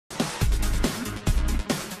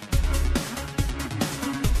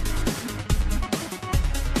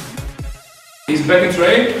He's back in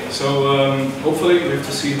training, so hopefully we have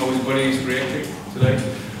to see how his body is reacting today.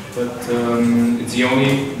 But it's the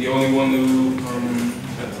only one who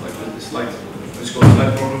had like a slight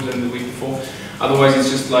problems than the week before. Otherwise, it's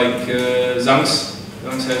just like Zangs.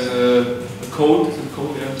 Zangs has a cold. Is it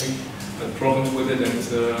cold? Yeah, I think problems with it,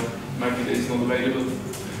 and might be that it's not available.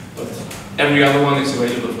 But every other one is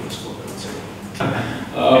available for the squad, I would say.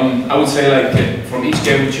 I would say like from each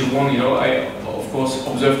game which you won, you know, I of course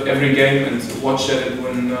observed every game and watched it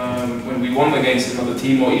when we won against another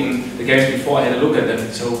team, or even the games before. I had a look at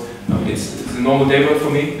them. So it's a normal day work for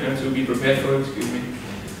me to be prepared for it. Excuse me.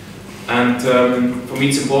 And for me,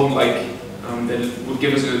 it's important, like that it would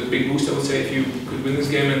give us a big boost, I would say, if you could win this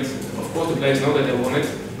game. And of course, the players know that they won it,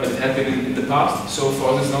 but it had been in the past. So for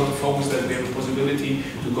us, it's now to focus that we have a possibility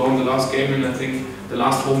to go in the last game, and I think the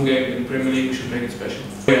last home game in Premier League, we should make it special.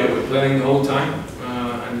 Yeah, we're planning the whole time,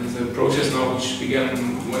 and it's a process now which began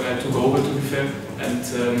when I took over, to be fair. And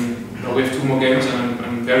now we have 2 more games, and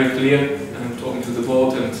I'm very clear, and I'm talking to the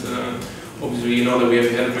board, and obviously you know that we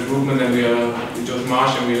have had a recruitment, and we just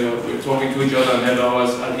march, and we're talking to each other and have our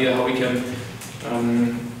idea how we can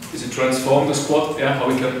transform the squad, yeah, how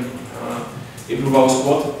we can improve our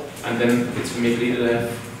squad, and then it's for me clear that I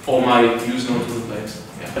have all my views now to the players.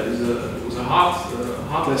 Yeah, it was a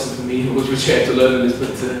hard lesson for me, which I had to learn this.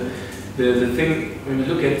 But the thing, when we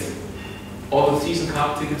look at all the season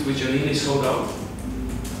card tickets which are nearly sold out,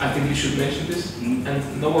 I think you should mention this,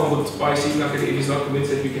 and no one would buy a season card ticket if he's not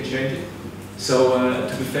convinced that we can change it. So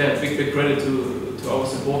to be fair, big credit to our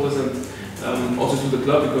supporters, and also to the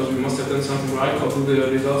club, because we must have done something right. Although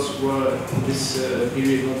the results were in this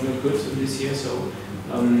period not good this year, so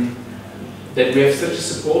that we have such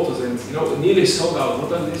supporters, and you know, nearly sold out. What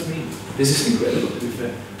does this mean? This is incredible, to be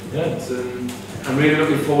fair. Yeah, I'm really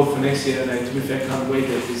looking forward for next year, and to be fair, can't wait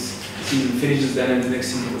that this season finishes then and the next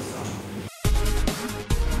season will start.